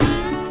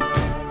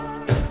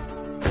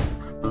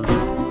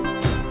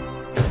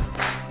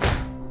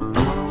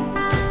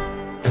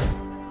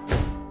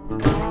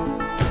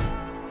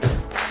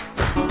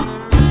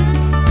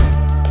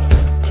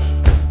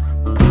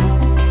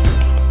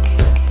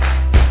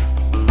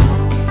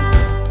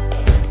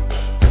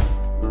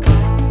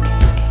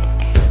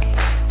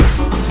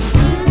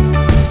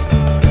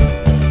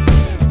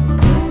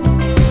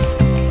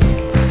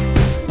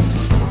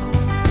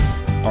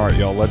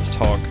let's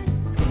talk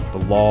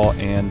the law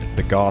and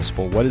the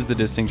gospel. What is the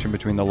distinction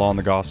between the law and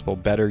the gospel?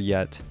 Better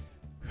yet,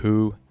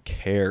 who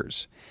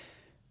cares?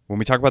 When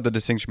we talk about the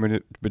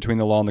distinction between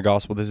the law and the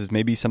gospel, this is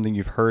maybe something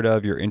you've heard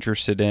of, you're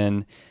interested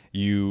in,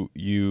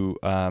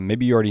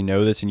 maybe you already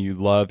know this and you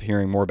love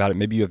hearing more about it.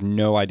 Maybe you have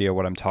no idea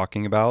what I'm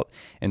talking about.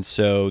 And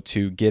so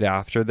to get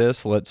after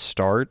this, let's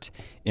start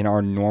in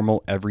our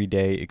normal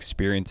everyday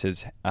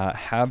experiences.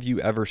 Have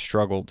you ever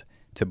struggled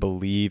to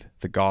believe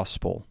the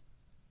gospel?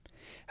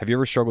 Have you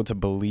ever struggled to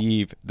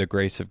believe the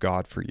grace of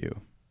God for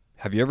you?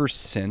 Have you ever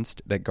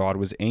sensed that God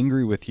was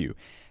angry with you?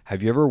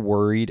 Have you ever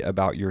worried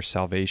about your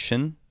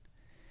salvation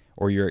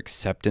or your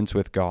acceptance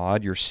with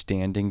God, your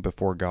standing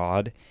before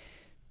God?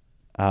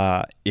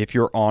 If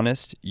you're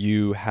honest,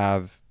 you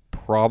have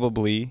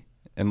probably,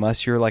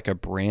 unless you're like a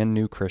brand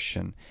new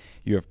Christian,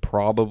 you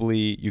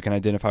can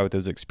identify with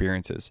those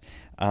experiences.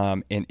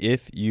 And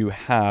if you've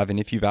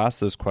asked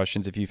those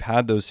questions, if you've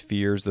had those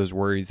fears, those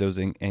worries, those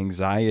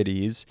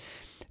anxieties,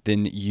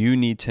 then you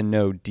need to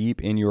know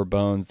deep in your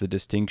bones the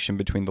distinction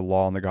between the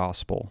law and the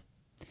gospel.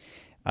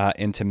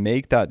 And to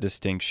make that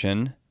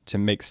distinction, to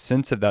make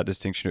sense of that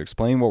distinction, to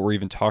explain what we're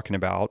even talking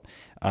about,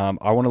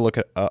 I want to look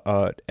at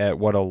a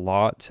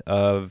lot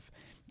of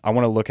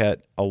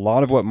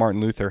what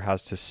Martin Luther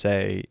has to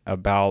say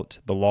about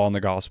the law and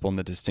the gospel and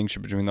the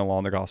distinction between the law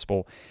and the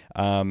gospel,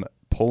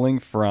 pulling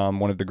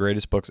from one of the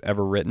greatest books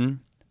ever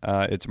written.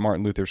 It's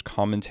Martin Luther's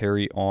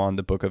commentary on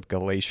the book of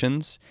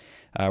Galatians,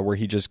 where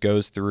he just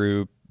goes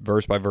through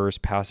verse by verse,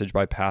 passage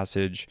by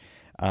passage,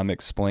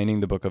 explaining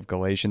the book of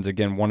Galatians.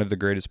 Again, one of the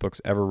greatest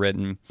books ever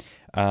written.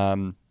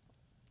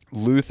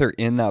 Luther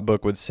in that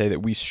book would say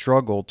that we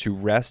struggle to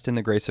rest in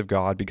the grace of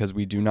God because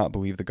we do not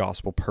believe the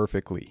gospel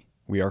perfectly.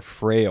 We are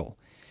frail.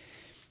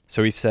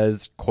 So he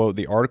says, quote,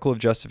 "The article of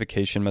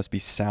justification must be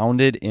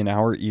sounded in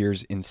our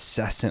ears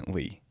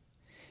incessantly,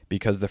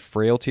 because the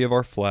frailty of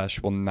our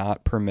flesh will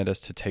not permit us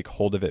to take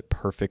hold of it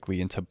perfectly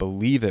and to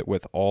believe it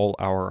with all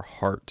our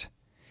heart.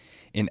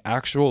 In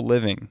actual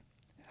living,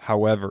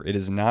 however, it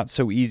is not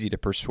so easy to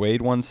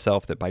persuade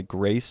oneself that by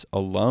grace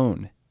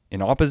alone,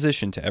 in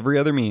opposition to every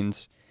other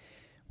means,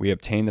 we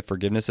obtain the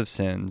forgiveness of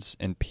sins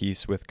and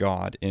peace with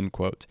God," end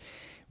quote.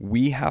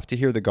 We have to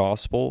hear the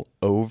gospel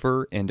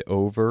over and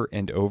over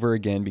and over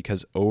again,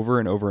 because over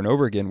and over and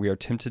over again, we are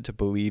tempted to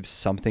believe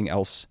something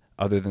else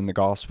other than the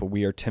gospel.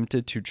 We are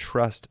tempted to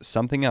trust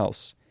something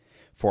else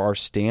for our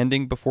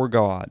standing before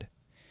God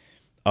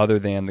other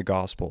than the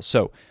gospel.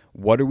 So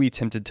what are we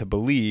tempted to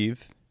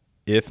believe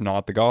if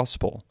not the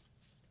gospel?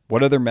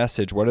 What other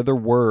message, what other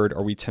word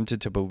are we tempted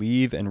to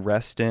believe and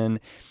rest in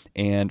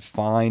and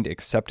find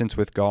acceptance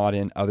with God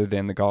in other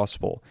than the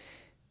gospel?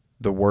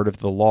 The word of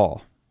the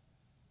law.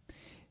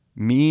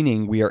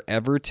 Meaning we are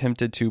ever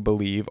tempted to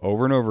believe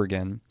over and over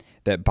again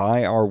that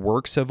by our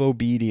works of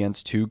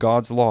obedience to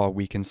God's law,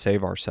 we can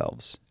save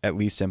ourselves, at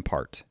least in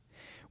part.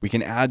 We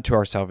can add to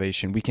our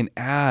salvation. We can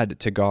add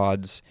to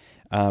God's,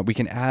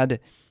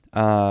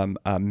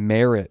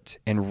 merit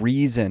and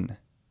reason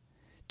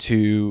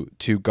to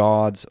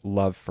God's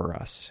love for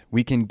us.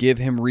 We can give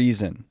him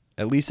reason,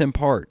 at least in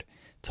part,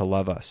 to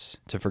love us,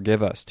 to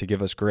forgive us, to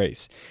give us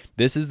grace.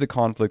 This is the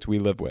conflict we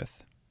live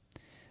with.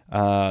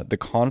 The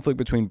conflict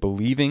between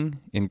believing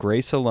in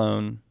grace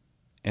alone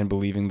and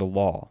believing the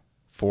law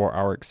for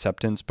our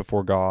acceptance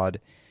before God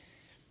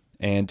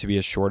and to be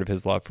assured of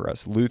his love for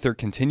us. Luther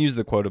continues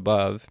the quote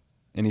above,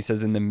 and he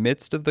says, "In the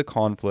midst of the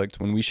conflict,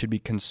 when we should be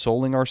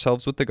consoling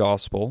ourselves with the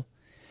gospel,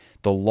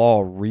 the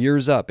law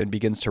rears up and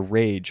begins to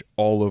rage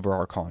all over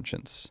our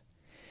conscience.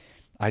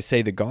 I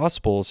say the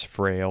gospel is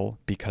frail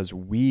because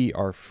we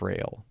are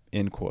frail,"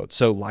 end quote.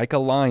 So like a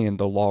lion,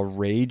 the law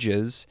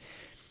rages,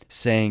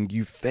 saying,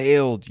 "You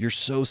failed, you're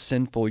so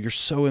sinful, you're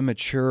so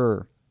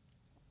immature.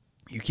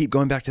 You keep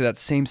going back to that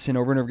same sin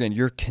over and over again.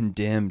 You're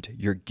condemned,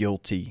 you're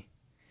guilty."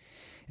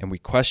 And we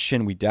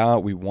question, we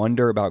doubt, we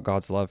wonder about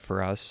God's love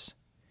for us.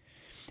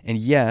 And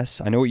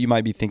yes, I know what you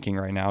might be thinking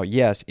right now.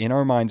 Yes, in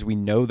our minds, we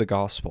know the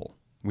gospel.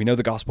 We know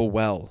the gospel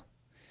well.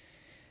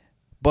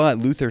 But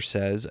Luther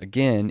says,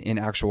 again, in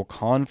actual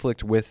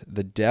conflict with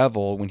the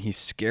devil, when he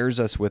scares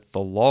us with the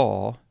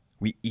law,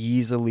 we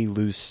easily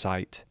lose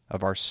sight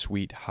of our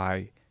sweet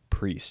high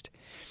priest.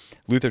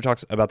 Luther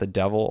talks about the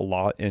devil a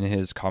lot in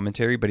his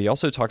commentary, but he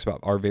also talks about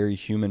our very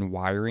human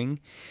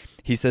wiring.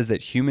 He says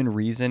that human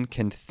reason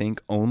can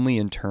think only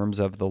in terms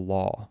of the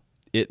law.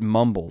 It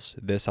mumbles,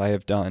 "This I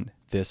have done,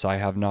 this I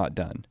have not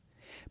done."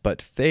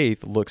 But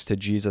faith looks to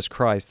Jesus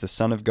Christ, the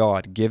Son of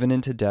God, given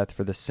into death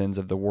for the sins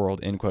of the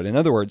world, end quote. In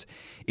other words,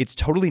 it's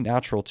totally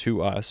natural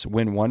to us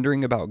when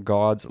wondering about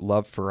God's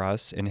love for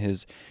us and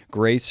his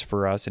grace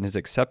for us and his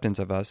acceptance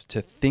of us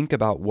to think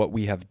about what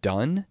we have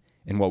done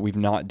and what we've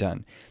not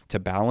done, to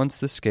balance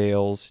the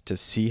scales, to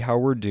see how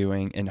we're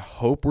doing and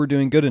hope we're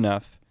doing good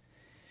enough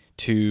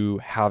to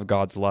have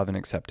God's love and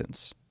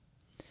acceptance.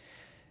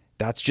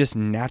 That's just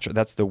natural.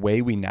 That's the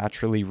way we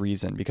naturally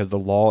reason because the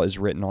law is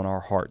written on our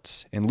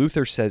hearts. And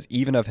Luther says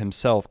even of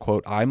himself,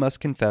 quote, "I must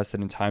confess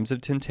that in times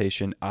of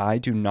temptation, I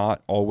do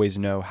not always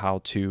know how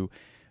to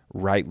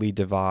rightly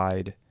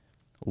divide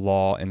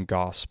law and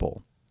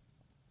gospel.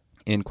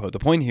 End quote. The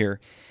point here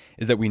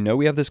is that we know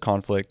we have this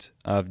conflict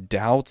of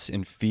doubts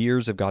and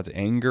fears of God's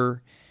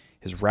anger,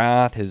 his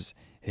wrath, his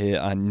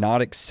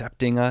not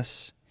accepting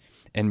us.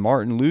 And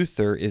Martin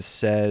Luther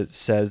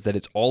says that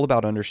it's all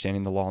about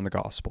understanding the law and the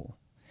gospel,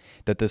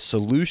 that the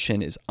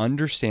solution is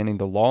understanding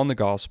the law and the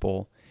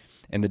gospel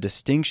and the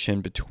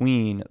distinction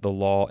between the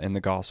law and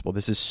the gospel.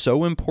 This is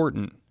so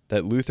important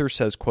that Luther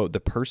says, quote,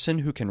 "The person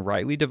who can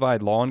rightly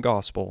divide law and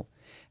gospel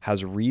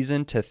has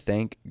reason to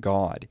thank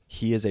God.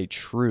 He is a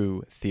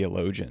true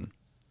theologian."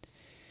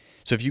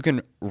 So if you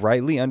can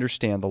rightly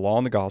understand the law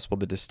and the gospel,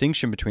 the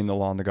distinction between the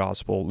law and the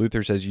gospel,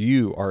 Luther says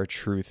you are a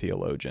true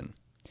theologian.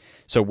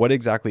 So what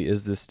exactly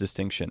is this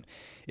distinction?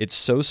 It's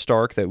so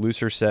stark that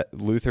Luther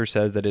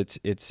says that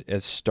it's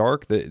as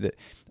stark that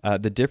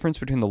the difference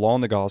between the law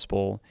and the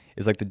gospel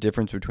is like the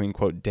difference between,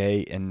 quote,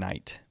 day and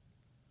night.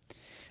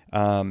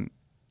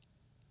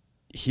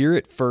 Hear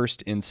it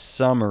first in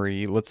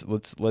summary. Let's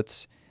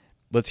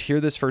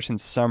hear this first in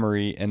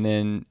summary, and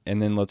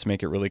then let's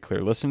make it really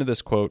clear. Listen to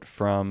this quote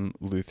from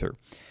Luther.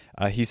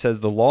 He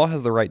says, "The law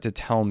has the right to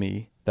tell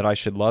me that I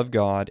should love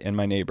God and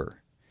my neighbor,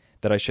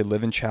 that I should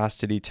live in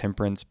chastity,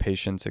 temperance,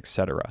 patience,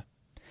 etc.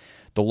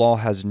 The law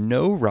has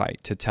no right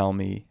to tell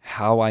me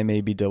how I may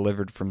be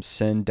delivered from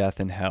sin, death,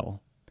 and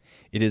hell.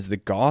 It is the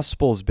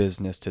gospel's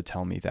business to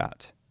tell me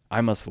that.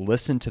 I must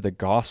listen to the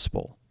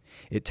gospel.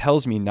 It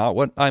tells me not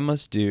what I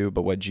must do,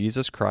 but what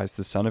Jesus Christ,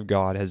 the Son of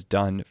God, has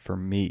done for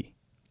me."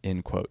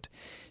 End quote.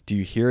 Do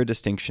you hear a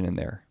distinction in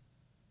there?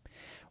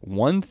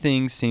 One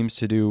thing seems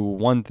to do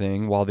one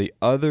thing, while the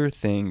other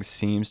thing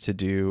seems to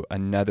do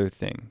another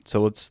thing. So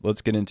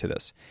let's get into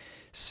this.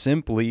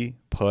 Simply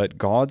put,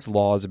 God's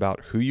law is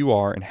about who you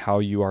are and how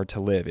you are to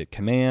live. It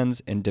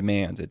commands and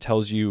demands. It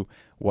tells you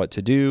what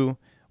to do,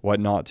 what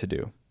not to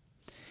do.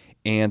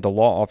 And the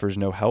law offers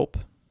no help,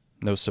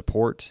 no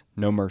support,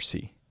 no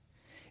mercy.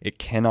 It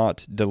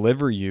cannot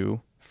deliver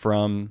you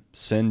from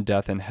sin,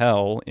 death, and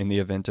hell in the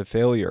event of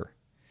failure.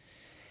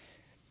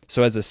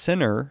 So as a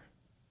sinner,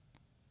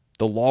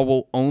 the law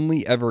will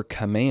only ever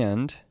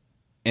command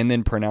and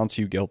then pronounce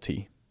you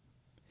guilty.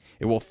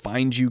 It will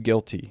find you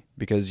guilty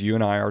because you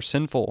and I are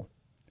sinful.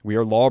 We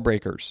are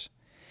lawbreakers.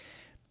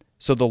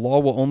 So the law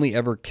will only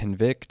ever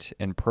convict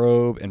and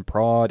probe and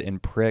prod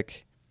and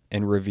prick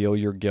and reveal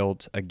your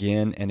guilt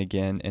again and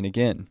again and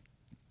again.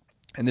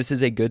 And this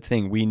is a good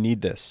thing. We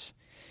need this.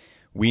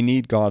 We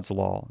need God's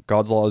law.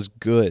 God's law is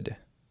good.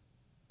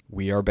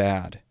 We are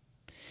bad.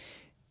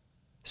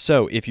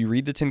 So if you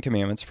read the Ten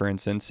Commandments, for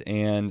instance,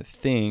 and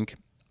think,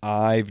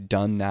 I've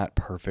done that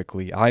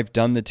perfectly. I've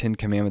done the Ten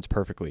Commandments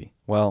perfectly.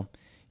 Well,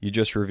 you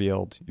just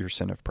revealed your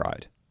sin of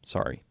pride.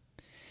 Sorry.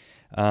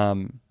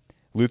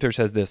 Luther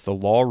says this: the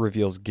law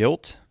reveals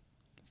guilt,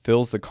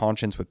 fills the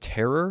conscience with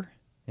terror,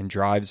 and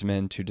drives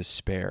men to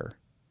despair.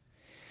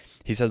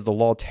 He says the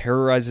law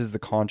terrorizes the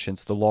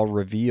conscience. The law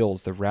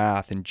reveals the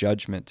wrath and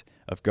judgment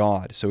of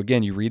God. So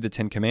again, you read the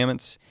Ten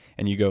Commandments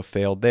and you go,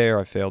 failed there,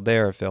 I failed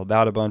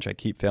that a bunch, I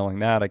keep failing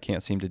that, I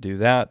can't seem to do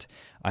that.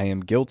 I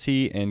am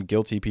guilty, and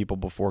guilty people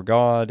before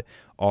God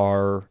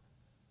are,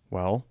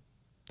 well,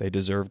 they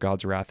deserve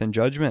God's wrath and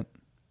judgment.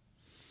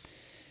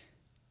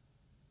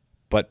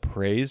 But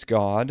praise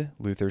God,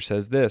 Luther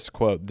says this,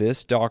 quote,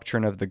 "This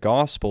doctrine of the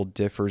gospel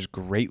differs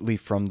greatly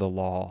from the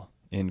law,"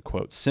 end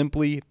quote.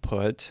 Simply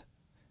put,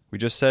 we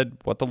just said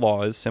what the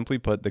law is. Simply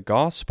put, the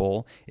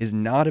gospel is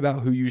not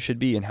about who you should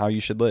be and how you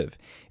should live.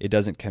 It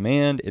doesn't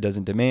command, it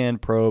doesn't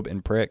demand, probe,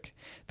 and prick.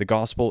 The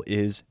gospel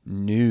is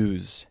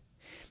news.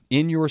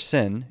 In your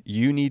sin,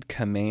 you need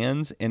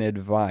commands and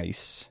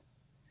advice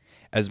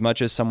as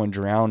much as someone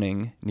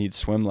drowning needs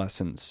swim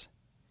lessons.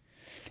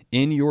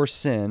 In your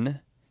sin,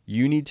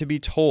 you need to be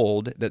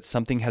told that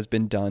something has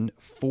been done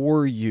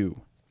for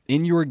you.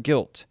 In your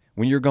guilt,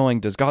 when you're going,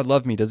 does God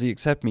love me? Does he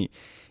accept me?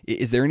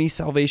 Is there any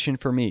salvation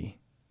for me?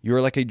 You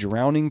are like a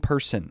drowning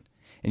person,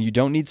 and you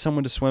don't need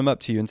someone to swim up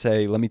to you and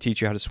say, let me teach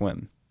you how to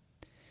swim.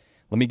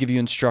 Let me give you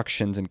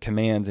instructions and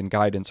commands and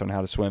guidance on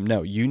how to swim.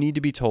 No, you need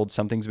to be told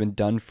something's been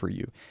done for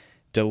you.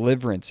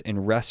 Deliverance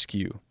and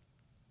rescue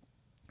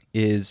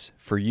is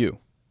for you.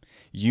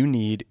 You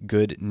need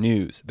good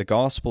news. The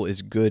gospel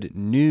is good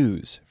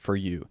news for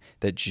you,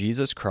 that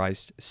Jesus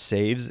Christ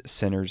saves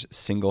sinners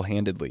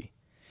single-handedly.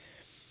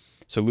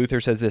 So Luther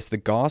says this: the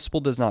gospel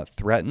does not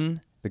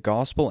threaten. The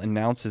gospel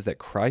announces that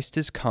Christ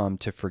is come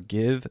to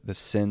forgive the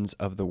sins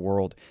of the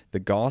world. The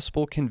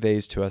gospel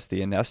conveys to us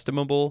the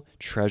inestimable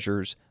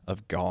treasures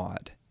of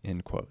God,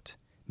 end quote.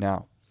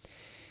 Now,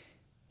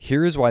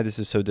 here is why this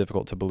is so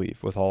difficult to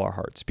believe with all our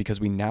hearts,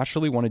 because we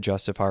naturally want to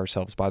justify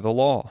ourselves by the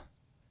law.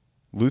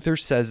 Luther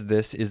says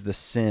this is the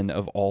sin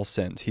of all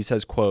sins. He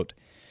says, quote,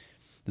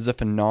 this is a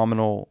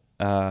phenomenal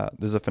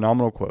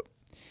quote.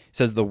 He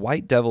says, the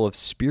white devil of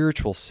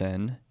spiritual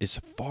sin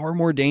is far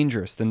more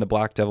dangerous than the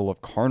black devil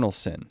of carnal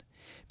sin,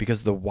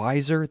 because the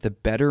wiser, the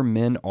better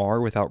men are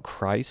without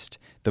Christ,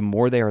 the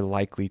more they are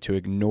likely to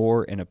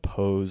ignore and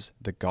oppose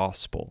the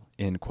gospel,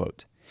 end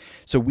quote.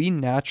 So we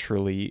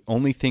naturally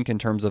only think in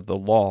terms of the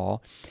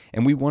law,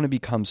 and we want to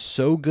become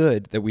so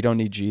good that we don't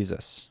need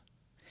Jesus,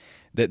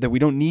 that we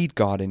don't need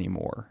God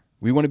anymore.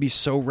 We want to be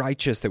so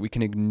righteous that we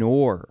can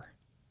ignore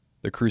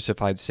the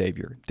crucified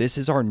Savior. This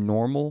is our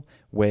normal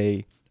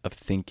way of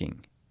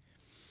thinking.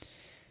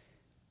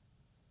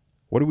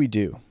 What do we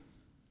do?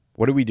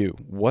 What do we do?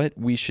 What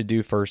we should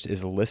do first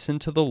is listen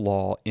to the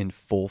law in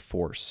full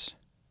force.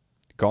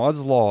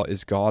 God's law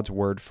is God's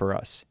word for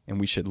us, and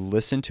we should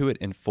listen to it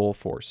in full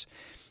force.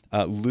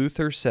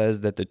 Luther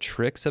says that the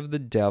tricks of the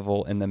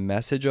devil and the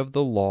message of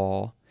the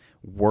law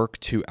work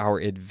to our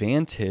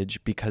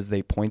advantage because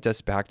they point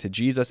us back to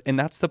Jesus, and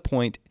that's the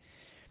point.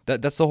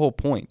 That's the whole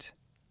point.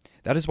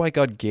 That is why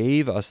God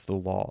gave us the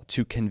law,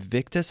 to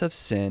convict us of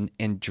sin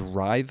and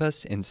drive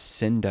us and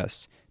send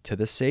us to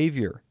the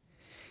Savior.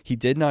 He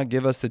did not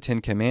give us the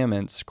 10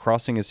 Commandments,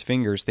 crossing his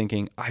fingers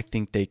thinking, I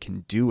think they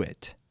can do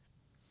it.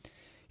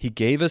 He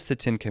gave us the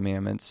 10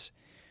 Commandments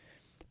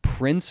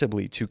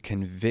principally to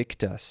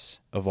convict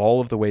us of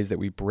all of the ways that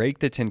we break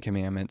the 10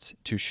 Commandments,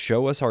 to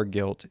show us our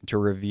guilt, to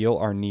reveal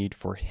our need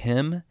for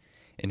him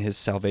and his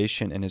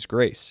salvation and his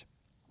grace.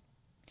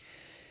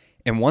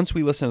 And once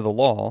we listen to the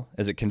law,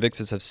 as it convicts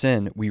us of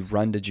sin, we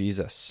run to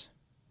Jesus.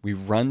 We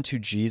run to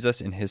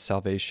Jesus and his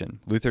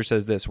salvation. Luther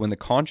says this, when the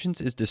conscience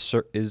is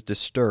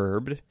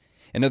disturbed,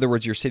 in other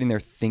words, you're sitting there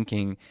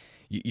thinking,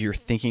 you're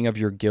thinking of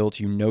your guilt,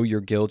 you know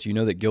your guilt, you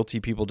know that guilty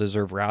people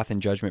deserve wrath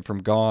and judgment from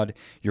God,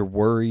 you're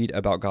worried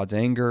about God's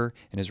anger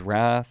and his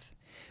wrath.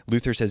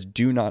 Luther says,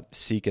 do not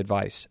seek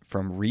advice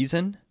from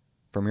reason,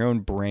 from your own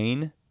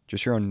brain,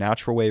 just your own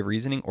natural way of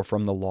reasoning, or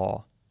from the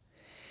law.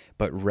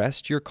 But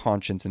rest your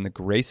conscience in the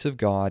grace of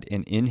God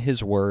and in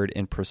his word,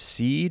 and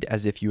proceed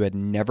as if you had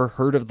never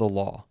heard of the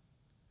law.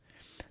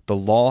 The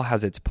law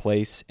has its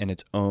place and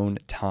its own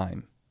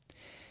time.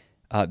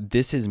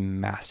 This is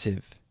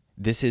massive.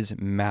 This is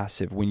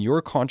massive. When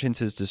your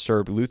conscience is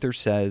disturbed, Luther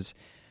says,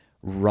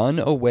 run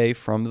away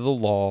from the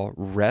law,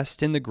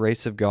 rest in the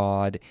grace of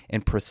God,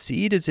 and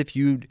proceed as if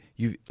you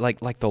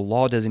like the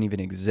law doesn't even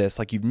exist,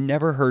 like you've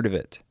never heard of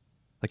it.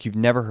 Like you've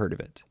never heard of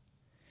it.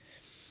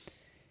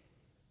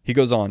 He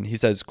goes on, he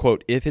says,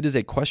 quote, if it is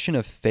a question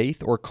of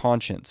faith or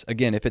conscience,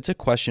 again, if it's a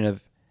question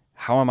of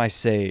how am I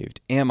saved?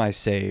 Am I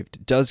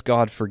saved? Does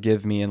God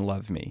forgive me and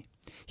love me?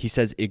 He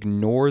says,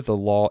 ignore the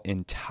law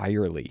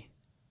entirely.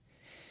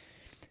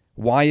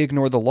 Why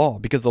ignore the law?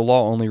 Because the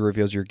law only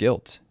reveals your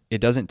guilt.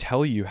 It doesn't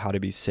tell you how to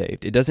be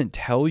saved. It doesn't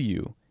tell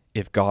you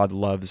if God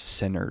loves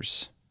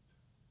sinners.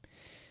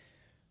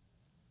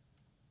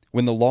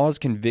 When the law has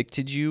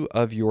convicted you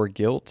of your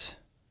guilt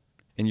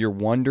and you're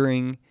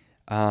wondering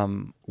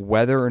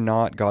whether or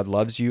not God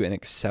loves you and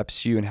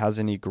accepts you and has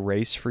any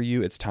grace for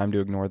you, it's time to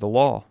ignore the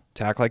law,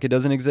 to act like it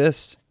doesn't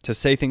exist, to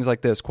say things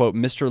like this, quote,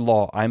 Mr.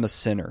 Law, I'm a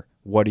sinner.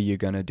 What are you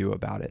going to do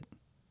about it?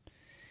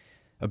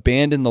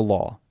 Abandon the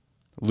law,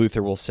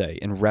 Luther will say,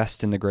 and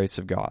rest in the grace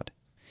of God,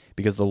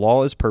 because the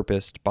law is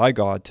purposed by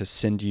God to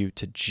send you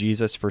to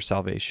Jesus for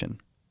salvation.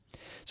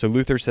 So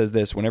Luther says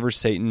this, whenever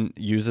Satan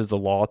uses the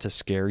law to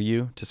scare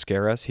you, to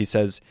scare us, he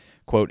says,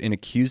 quote, in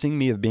accusing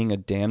me of being a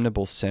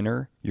damnable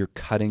sinner, you're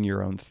cutting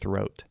your own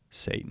throat,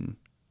 Satan.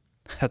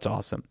 That's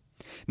awesome.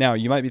 Now,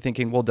 you might be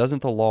thinking, well,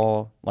 doesn't the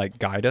law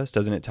guide us?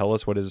 Doesn't it tell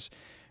us what is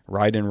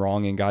right and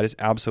wrong and guide us?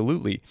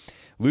 Absolutely.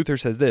 Luther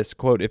says this,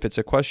 quote, if it's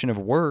a question of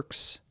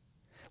works,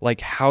 like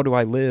how do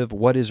I live?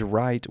 What is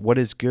right? What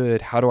is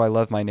good? How do I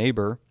love my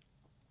neighbor?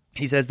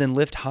 He says, then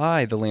lift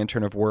high the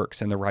lantern of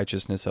works and the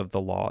righteousness of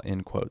the law,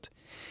 end quote.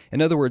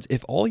 In other words,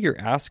 if all you're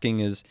asking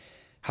is,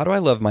 how do I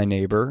love my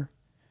neighbor?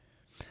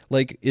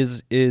 Like,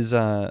 is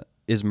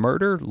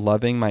murder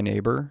loving my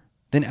neighbor?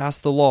 Then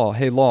ask the law,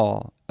 hey,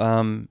 law,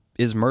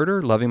 is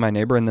murder loving my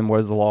neighbor? And then what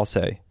does the law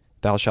say?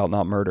 Thou shalt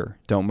not murder.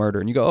 Don't murder.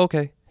 And you go,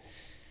 okay,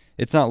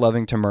 it's not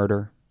loving to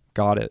murder.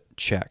 Got it.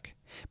 Check.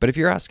 But if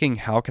you're asking,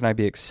 how can I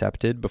be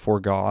accepted before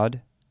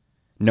God,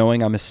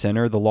 knowing I'm a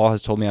sinner, the law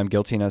has told me I'm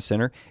guilty and a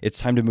sinner, it's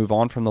time to move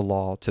on from the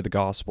law to the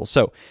gospel.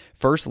 So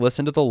first,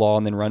 listen to the law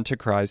and then run to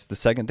Christ. The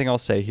second thing I'll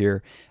say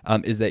here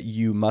is that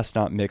you must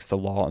not mix the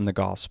law and the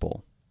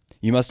gospel.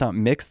 You must not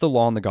mix the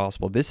law and the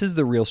gospel. This is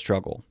the real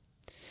struggle.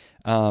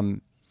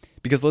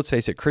 Because let's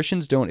face it,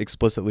 Christians don't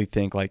explicitly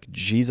think like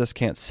Jesus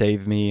can't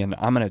save me and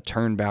I'm going to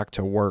turn back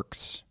to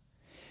works.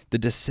 The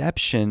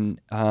deception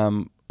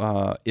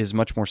is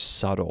much more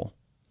subtle.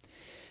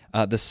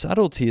 The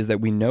subtlety is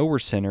that we know we're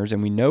sinners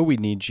and we know we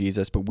need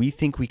Jesus, but we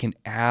think we can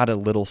add a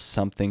little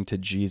something to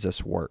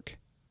Jesus' work.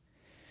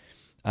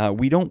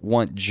 We don't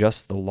want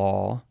just the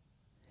law,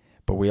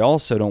 but we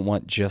also don't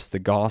want just the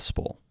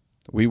gospel.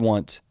 We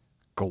want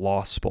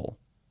glospel.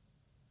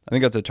 I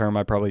think that's a term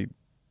I probably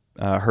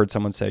heard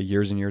someone say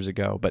years and years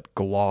ago, but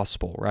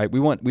glospel, right? We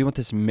want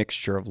this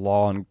mixture of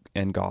law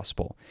and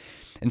gospel.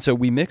 And so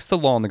we mix the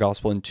law and the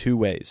gospel in two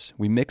ways.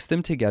 We mix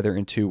them together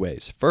in two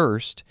ways.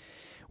 First,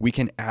 we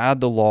can add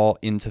the law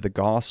into the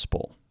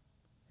gospel.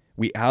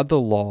 We add the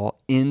law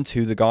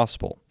into the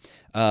gospel.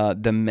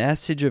 The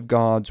message of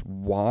God's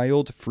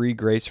wild, free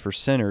grace for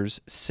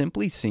sinners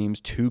simply seems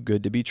too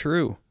good to be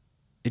true.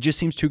 It just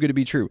seems too good to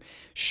be true.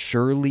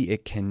 Surely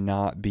it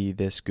cannot be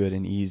this good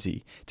and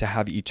easy to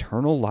have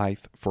eternal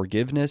life,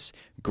 forgiveness,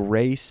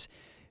 grace,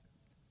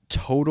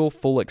 total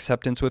full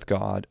acceptance with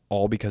God,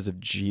 all because of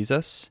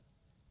Jesus.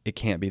 It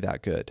can't be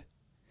that good.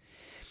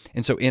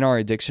 And so in our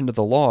addiction to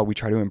the law, we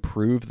try to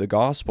improve the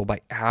gospel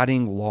by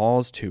adding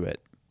laws to it.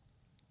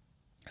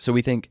 So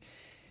we think,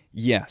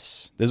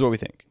 yes, this is what we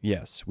think.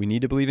 Yes, we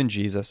need to believe in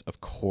Jesus, of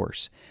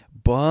course.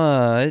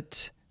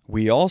 But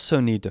we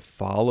also need to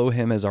follow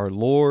him as our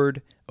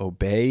Lord,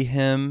 obey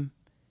him,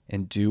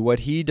 and do what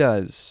he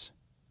does.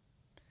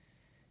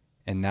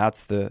 And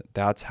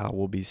that's how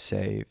we'll be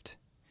saved.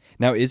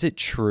 Now, is it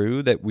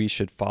true that we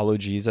should follow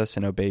Jesus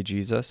and obey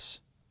Jesus?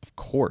 Of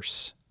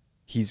course.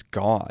 He's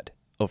God.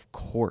 Of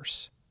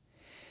course.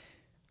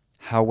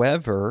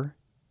 However,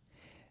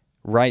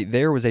 right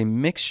there was a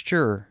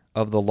mixture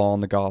of the law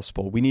and the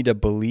gospel. We need to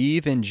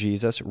believe in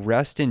Jesus,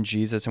 rest in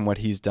Jesus and what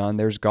he's done.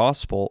 There's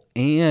gospel,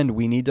 and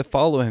we need to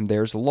follow him.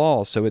 There's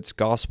law. So it's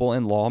gospel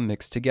and law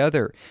mixed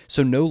together.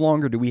 So no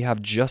longer do we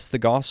have just the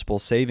gospel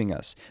saving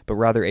us, but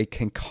rather a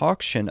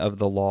concoction of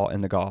the law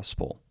and the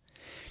gospel.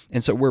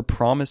 And so we're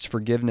promised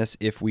forgiveness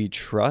if we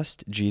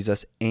trust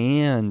Jesus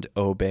and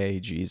obey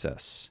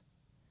Jesus.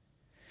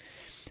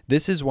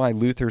 This is why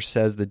Luther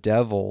says the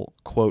devil,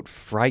 quote,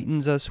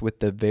 frightens us with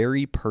the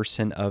very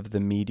person of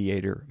the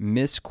mediator,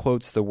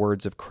 misquotes the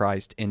words of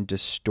Christ, and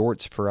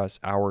distorts for us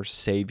our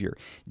Savior.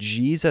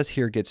 Jesus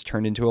here gets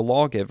turned into a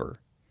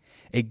lawgiver,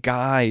 a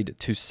guide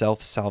to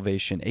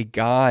self-salvation, a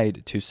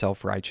guide to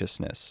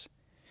self-righteousness,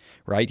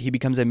 right? He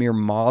becomes a mere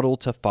model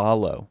to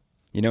follow,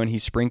 and he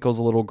sprinkles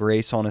a little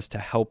grace on us to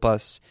help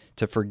us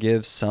to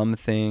forgive some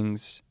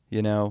things,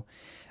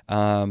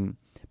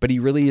 But he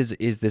really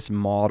is this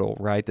model,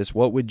 right? This,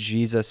 what would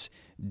Jesus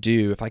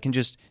do? If I can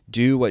just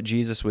do what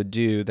Jesus would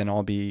do, then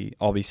I'll be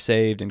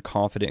saved and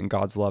confident in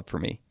God's love for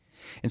me.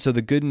 And so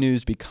the good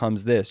news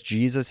becomes this: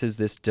 Jesus is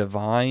this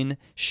divine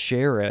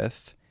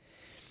sheriff,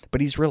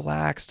 but he's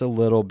relaxed a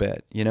little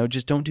bit.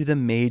 Just don't do the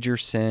major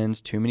sins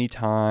too many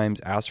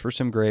times. Ask for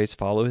some grace,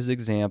 follow his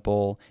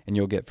example, and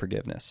you'll get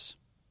forgiveness.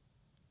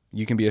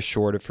 You can be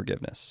assured of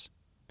forgiveness.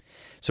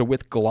 So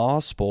with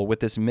gospel, with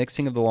this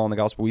mixing of the law and the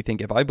gospel, we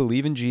think if I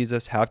believe in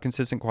Jesus, have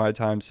consistent quiet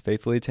times,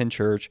 faithfully attend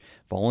church,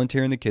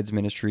 volunteer in the kids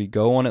ministry,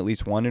 go on at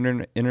least one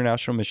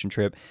international mission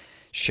trip,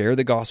 share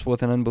the gospel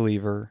with an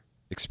unbeliever,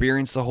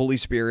 experience the Holy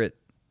Spirit,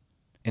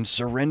 and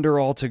surrender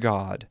all to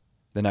God,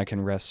 then I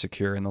can rest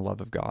secure in the love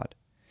of God.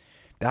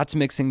 That's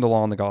mixing the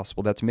law and the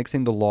gospel. That's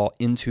mixing the law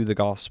into the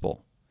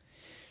gospel.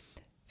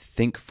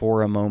 Think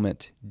for a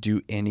moment.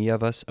 Do any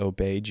of us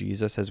obey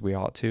Jesus as we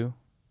ought to?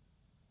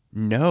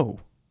 No.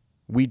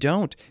 We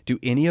don't. Do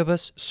any of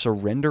us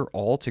surrender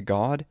all to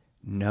God?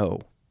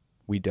 No,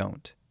 we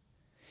don't.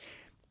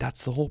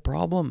 That's the whole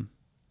problem.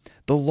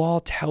 The law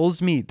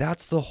tells me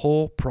that's the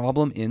whole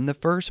problem in the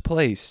first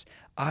place.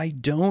 I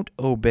don't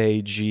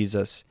obey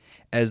Jesus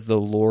as the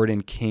Lord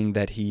and King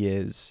that he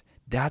is.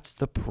 That's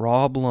the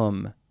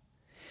problem.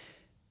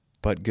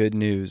 But good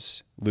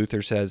news,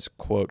 Luther says,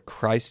 quote,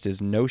 Christ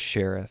is no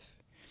sheriff.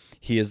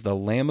 He is the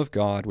Lamb of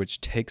God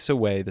which takes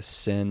away the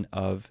sin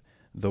of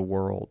the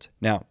world.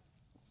 Now,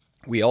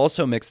 we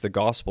also mix the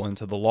gospel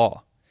into the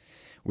law.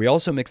 We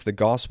also mix the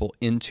gospel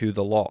into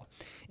the law.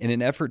 In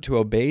an effort to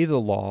obey the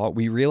law,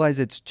 we realize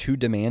it's too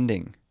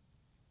demanding.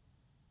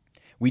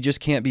 We just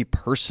can't be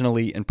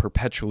personally and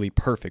perpetually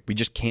perfect. We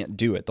just can't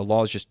do it. The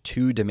law is just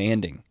too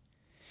demanding.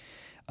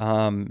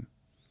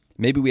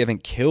 Maybe we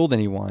haven't killed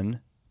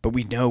anyone, but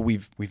we know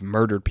we've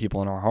murdered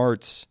people in our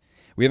hearts.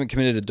 We haven't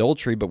committed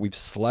adultery, but we've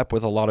slept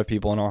with a lot of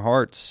people in our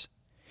hearts.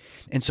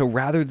 And so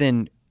rather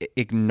than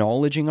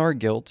acknowledging our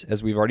guilt,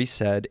 as we've already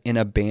said, and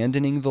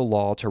abandoning the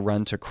law to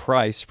run to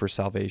Christ for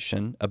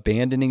salvation,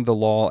 abandoning the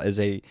law as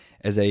a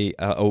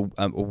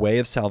way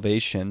of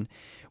salvation,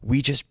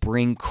 we just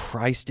bring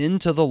Christ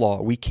into the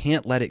law. We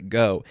can't let it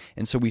go.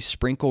 And so we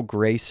sprinkle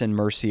grace and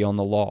mercy on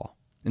the law.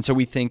 And so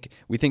we think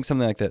something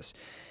like this: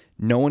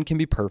 no one can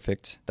be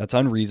perfect. That's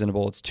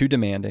unreasonable. It's too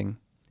demanding.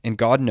 And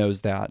God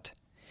knows that.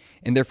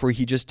 And therefore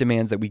he just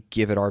demands that we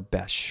give it our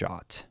best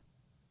shot,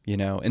 and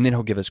then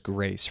he'll give us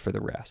grace for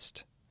the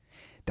rest.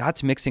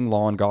 That's mixing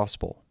law and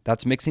gospel.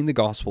 That's mixing the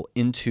gospel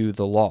into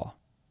the law.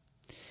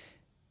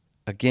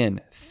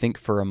 Again, think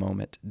for a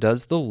moment.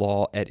 Does the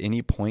law at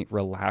any point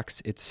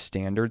relax its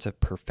standards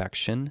of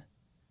perfection?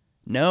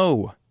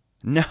 No.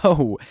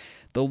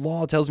 The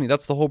law tells me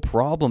that's the whole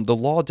problem. The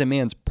law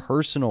demands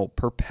personal,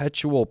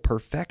 perpetual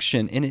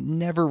perfection, and it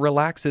never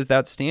relaxes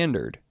that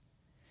standard.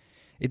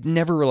 It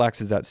never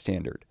relaxes that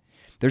standard.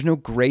 There's no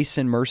grace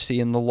and mercy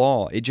in the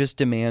law. It just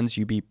demands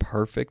you be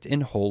perfect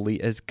and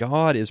holy as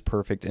God is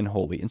perfect and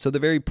holy. And so the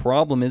very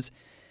problem is,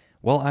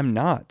 well, I'm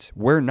not.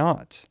 We're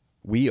not.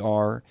 We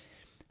are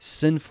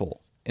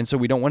sinful. And so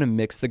we don't want to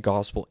mix the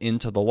gospel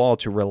into the law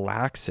to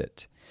relax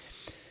it.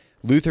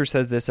 Luther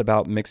says this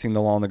about mixing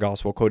the law and the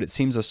gospel, quote, "It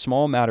seems a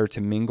small matter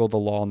to mingle the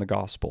law and the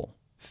gospel,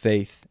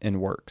 faith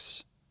and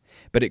works.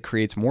 but it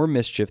creates more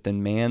mischief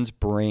than man's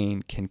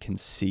brain can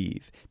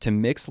conceive. To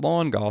mix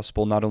law and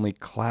gospel not only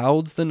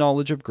clouds the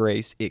knowledge of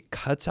grace, it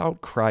cuts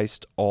out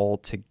Christ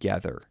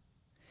altogether.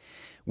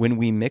 When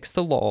we mix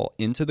the law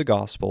into the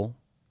gospel,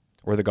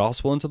 or the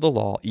gospel into the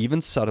law,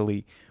 even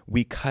subtly,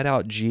 we cut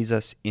out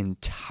Jesus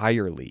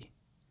entirely.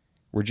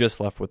 We're just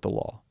left with the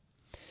law.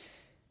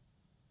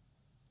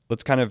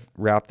 Let's kind of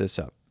wrap this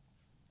up.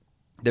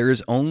 There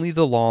is only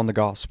the law and the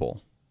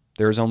gospel.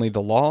 There is only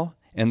the law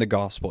and the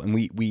gospel. And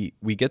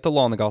we get the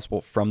law and the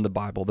gospel from the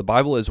Bible. The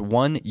Bible is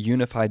one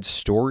unified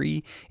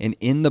story. And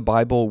in the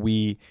Bible,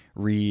 we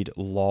read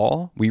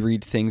law. We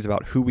read things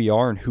about who we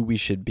are and who we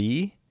should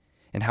be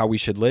and how we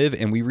should live.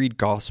 And we read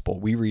gospel.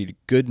 We read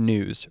good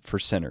news for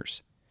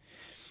sinners.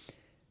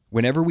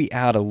 Whenever we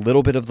add a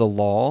little bit of the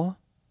law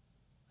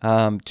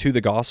to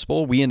the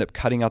gospel, we end up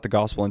cutting out the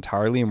gospel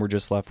entirely and we're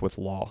just left with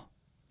law.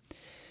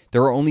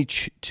 There are only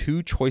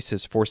two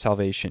choices for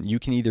salvation. You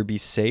can either be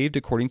saved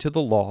according to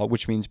the law,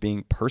 which means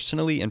being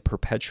personally and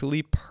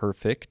perpetually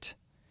perfect,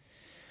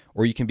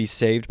 or you can be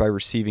saved by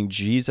receiving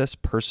Jesus'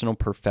 personal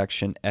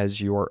perfection as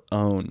your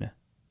own.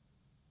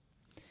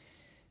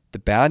 The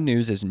bad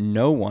news is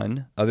no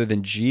one other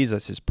than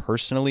Jesus is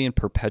personally and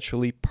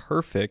perpetually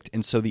perfect,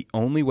 and so the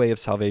only way of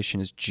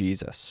salvation is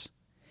Jesus.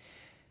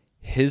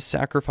 His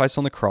sacrifice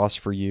on the cross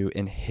for you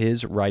and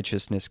his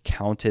righteousness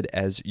counted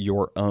as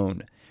your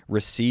own,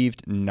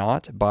 received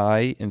not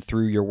by and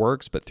through your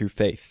works, but through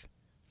faith,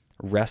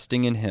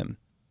 resting in him.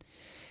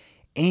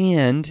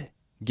 And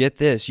get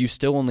this, you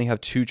still only have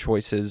two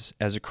choices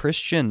as a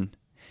Christian.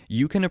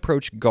 You can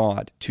approach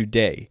God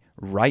today,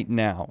 right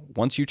now,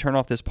 once you turn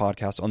off this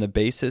podcast, on the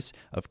basis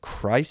of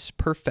Christ's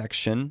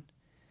perfection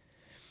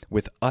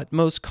with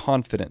utmost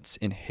confidence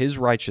in his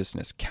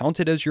righteousness,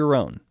 counted as your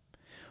own.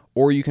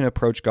 Or you can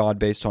approach God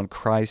based on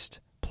Christ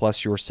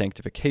plus your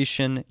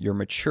sanctification, your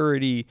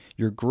maturity,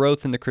 your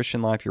growth in the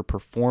Christian life, your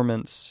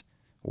performance,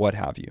 what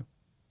have you.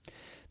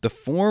 The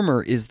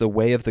former is the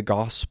way of the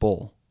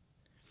gospel.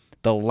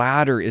 The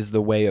latter is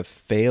the way of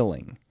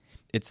failing.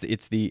 It's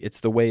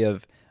the way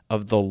of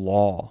the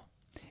law.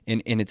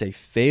 And it's a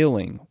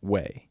failing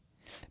way.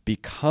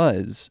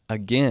 Because,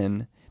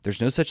 again,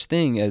 there's no such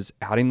thing as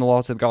adding the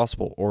law to the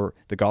gospel or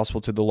the gospel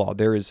to the law.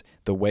 There is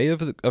the way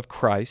of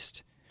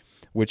Christ,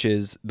 which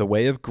is the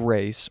way of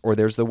grace, or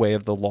there's the way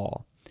of the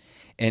law.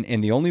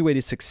 And the only way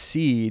to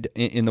succeed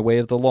in the way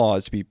of the law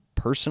is to be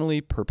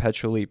personally,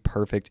 perpetually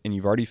perfect, and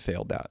you've already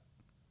failed that.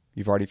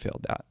 You've already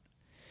failed that.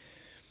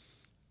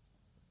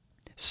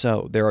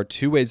 So there are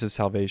two ways of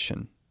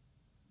salvation.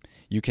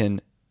 You can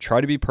try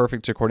to be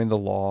perfect according to the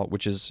law,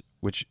 which is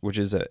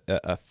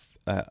a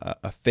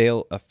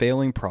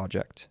failing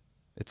project.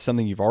 It's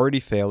something you've already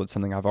failed. It's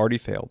something I've already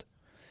failed.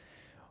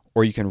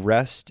 Or you can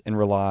rest and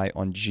rely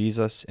on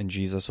Jesus and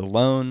Jesus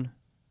alone,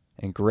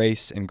 and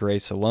grace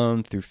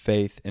alone, through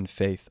faith and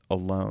faith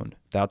alone.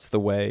 That's the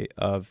way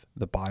of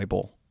the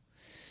Bible.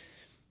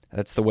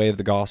 That's the way of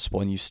the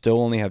gospel, and you still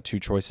only have two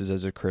choices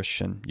as a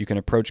Christian. You can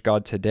approach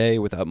God today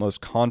with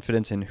utmost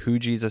confidence in who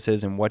Jesus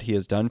is and what he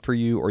has done for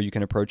you, or you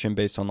can approach him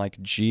based on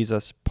like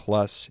Jesus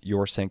plus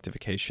your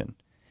sanctification.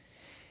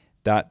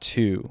 That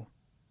too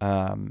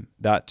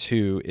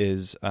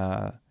is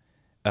a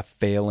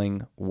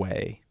failing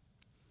way.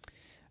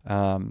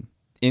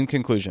 In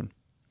conclusion,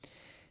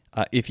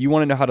 if you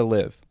want to know how to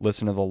live,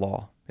 listen to the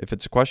law. If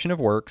it's a question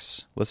of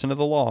works, listen to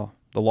the law.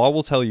 The law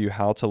will tell you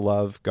how to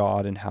love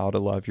God and how to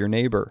love your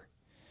neighbor.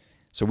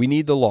 So we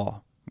need the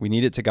law. We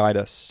need it to guide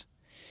us.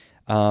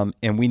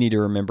 And we need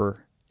to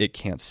remember it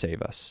can't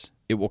save us.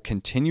 It will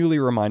continually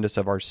remind us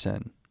of our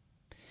sin.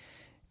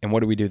 And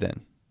what do we do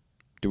then?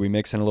 Do we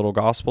mix in a little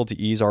gospel to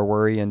ease our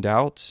worry and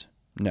doubt?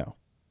 No.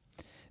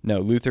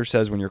 Luther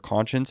says when your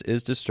conscience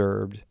is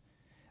disturbed,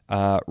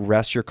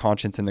 rest your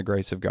conscience in the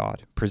grace of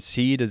God.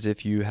 Proceed as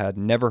if you had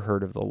never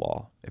heard of the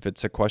law. If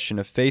it's a question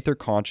of faith or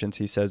conscience,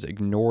 he says,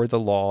 ignore the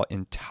law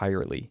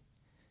entirely.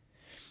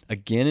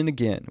 Again and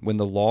again, when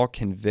the law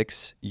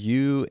convicts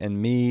you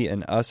and me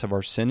and us of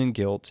our sin and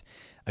guilt,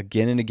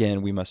 again and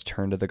again, we must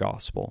turn to the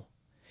gospel.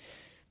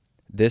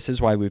 This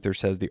is why Luther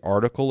says the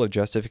article of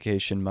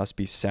justification must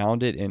be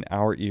sounded in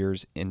our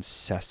ears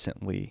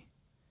incessantly.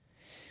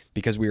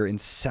 Because we are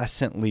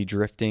incessantly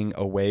drifting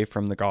away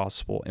from the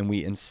gospel, and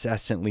we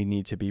incessantly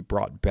need to be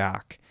brought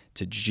back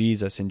to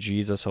Jesus and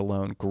Jesus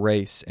alone,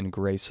 grace and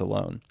grace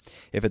alone.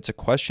 If it's a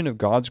question of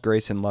God's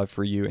grace and love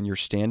for you and you're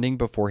standing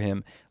before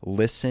him,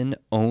 listen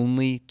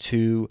only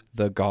to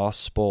the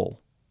gospel.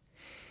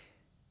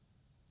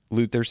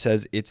 Luther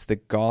says it's the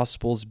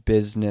gospel's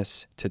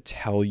business to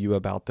tell you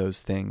about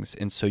those things,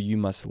 and so you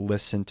must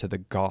listen to the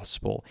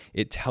gospel.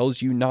 It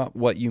tells you not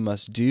what you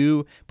must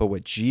do, but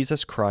what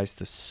Jesus Christ,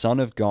 the Son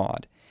of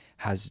God,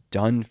 has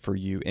done for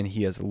you, and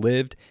he has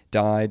lived,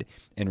 died,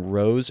 and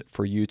rose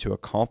for you to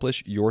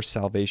accomplish your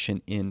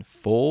salvation in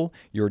full,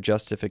 your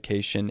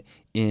justification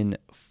in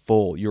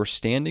full. Your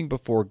standing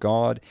before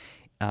God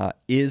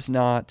is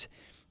not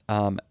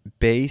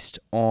based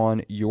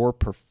on your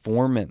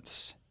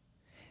performance.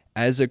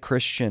 As a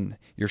Christian,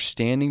 your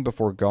standing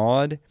before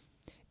God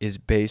is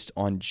based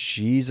on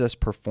Jesus'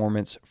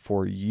 performance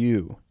for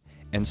you.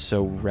 And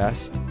so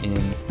rest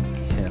in